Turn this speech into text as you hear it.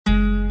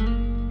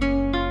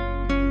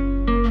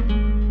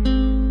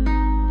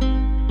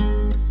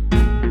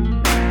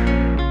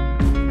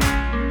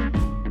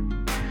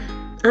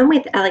I'm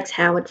with Alex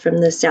Howard from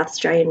the South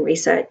Australian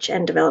Research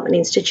and Development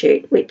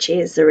Institute, which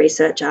is the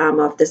research arm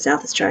of the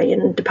South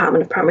Australian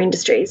Department of Primary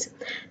Industries.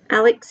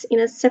 Alex,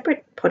 in a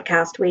separate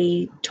podcast,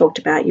 we talked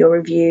about your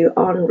review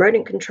on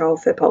rodent control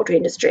for poultry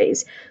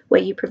industries,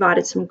 where you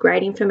provided some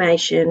great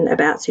information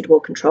about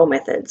suitable control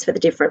methods for the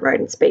different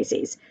rodent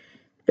species.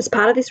 As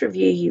part of this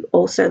review, you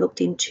also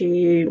looked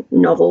into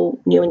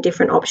novel, new and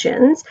different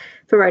options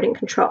for rodent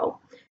control.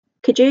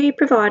 Could you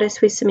provide us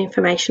with some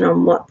information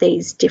on what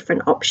these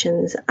different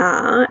options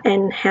are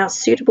and how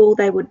suitable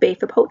they would be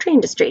for poultry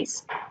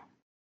industries?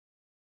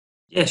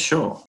 Yeah,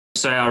 sure.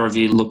 So our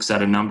review looks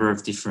at a number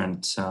of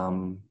different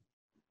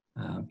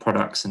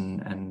products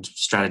and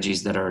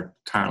strategies that are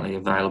currently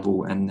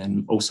available, and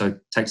then also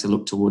takes a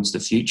look towards the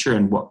future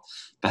and what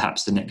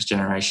perhaps the next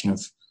generation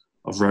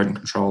of rodent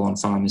control on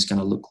farm is going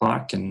to look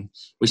like. And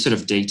we sort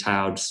of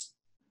detailed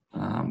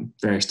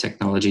various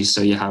technologies.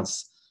 So you have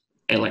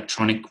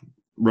electronic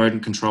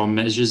rodent control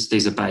measures.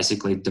 These are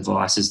basically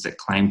devices that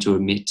claim to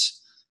emit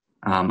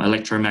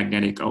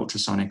electromagnetic,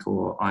 ultrasonic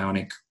or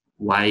ionic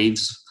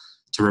waves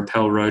to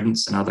repel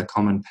rodents and other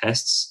common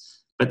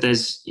pests. But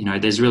there's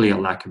really a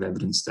lack of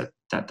evidence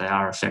that they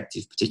are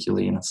effective,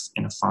 particularly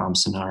in a farm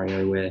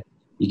scenario where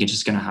you're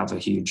just going to have a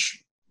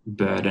huge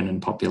burden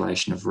and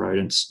population of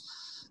rodents.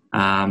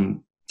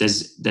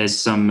 There's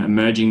some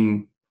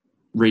emerging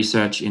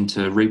research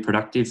into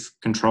reproductive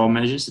control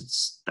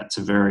measures. That's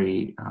a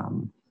very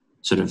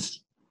sort of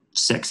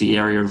sexy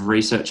area of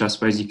research, I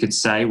suppose you could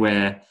say,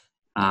 where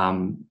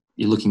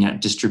you're looking at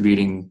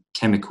distributing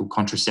chemical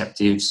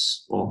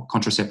contraceptives or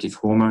contraceptive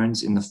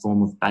hormones in the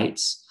form of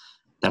baits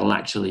that'll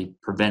actually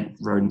prevent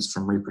rodents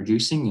from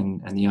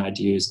reproducing. And the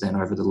idea is then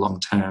over the long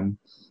term,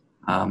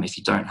 if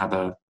you don't have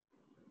a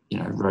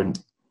rodent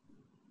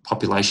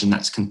population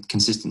that's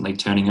consistently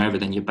turning over,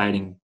 then your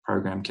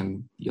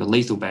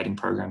lethal baiting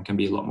program can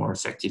be a lot more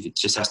effective. It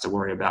just has to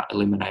worry about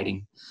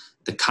eliminating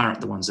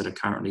the ones that are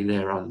currently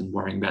there, rather than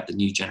worrying about the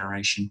new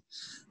generation.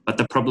 But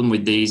the problem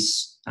with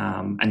these,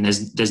 and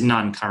there's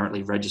none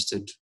currently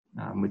registered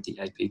with the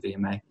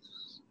APVMA,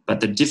 but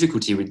the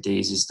difficulty with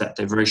these is that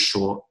they're very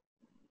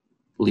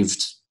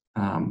short-lived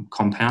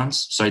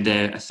compounds. So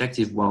they're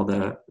effective while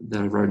the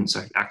rodents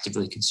are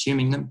actively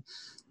consuming them,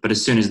 but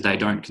as soon as they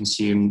don't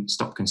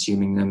stop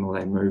consuming them, or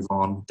they move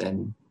on,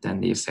 then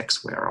the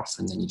effects wear off,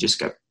 and then you just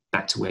go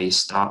back to where you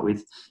start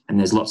with. And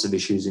there's lots of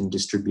issues in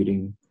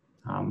distributing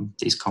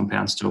these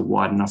compounds to a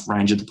wide enough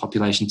range of the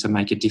population to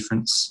make a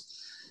difference.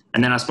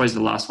 And then I suppose the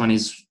last one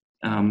is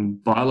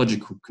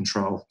biological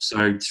control.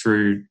 So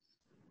through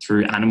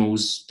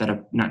animals that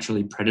are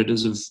naturally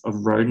predators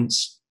of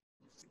rodents,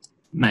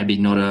 maybe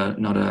not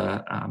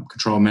a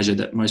control measure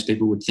that most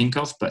people would think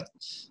of, but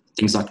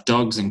things like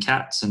dogs and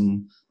cats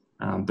and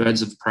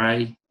birds of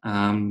prey,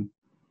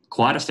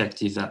 quite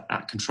effective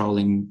at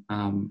controlling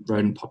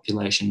rodent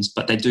populations,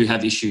 but they do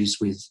have issues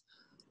with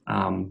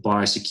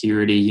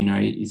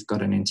biosecurity. You've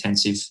got an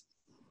intensive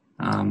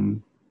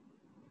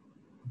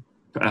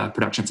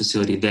production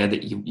facility there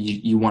that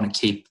you want to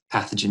keep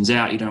pathogens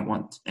out. You don't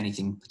want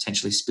anything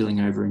potentially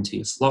spilling over into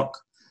your flock.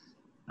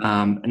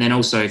 And then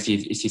also, if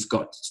you've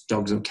got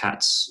dogs or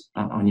cats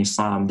on your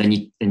farm, then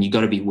you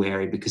got to be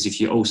wary, because if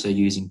you're also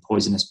using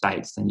poisonous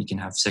baits, then you can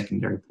have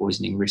secondary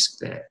poisoning risk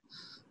there.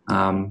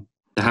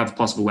 They have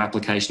possible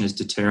application as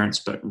deterrents,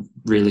 but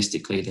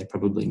realistically, they're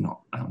probably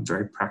not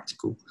very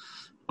practical.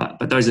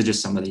 But those are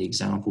just some of the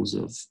examples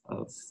of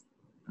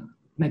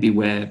maybe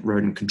where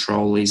rodent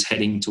control is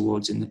heading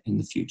towards in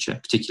the future,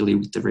 particularly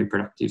with the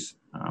reproductive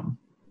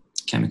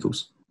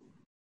chemicals.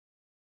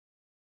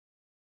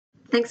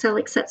 Thanks,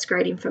 Alex. That's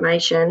great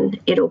information.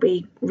 It'll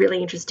be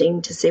really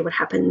interesting to see what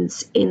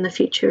happens in the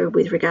future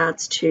with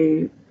regards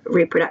to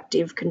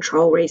reproductive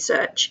control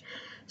research.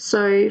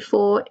 So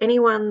for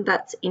anyone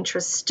that's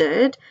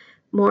interested,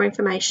 more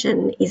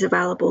information is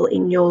available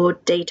in your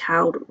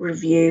detailed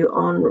review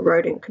on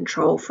rodent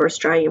control for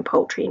Australian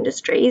poultry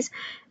industries,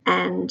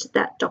 and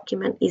that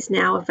document is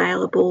now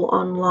available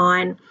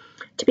online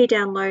to be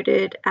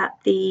downloaded at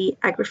the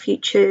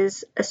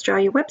AgriFutures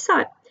Australia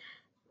website.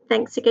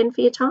 Thanks again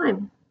for your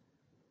time.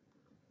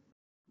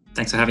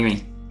 Thanks for having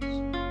me.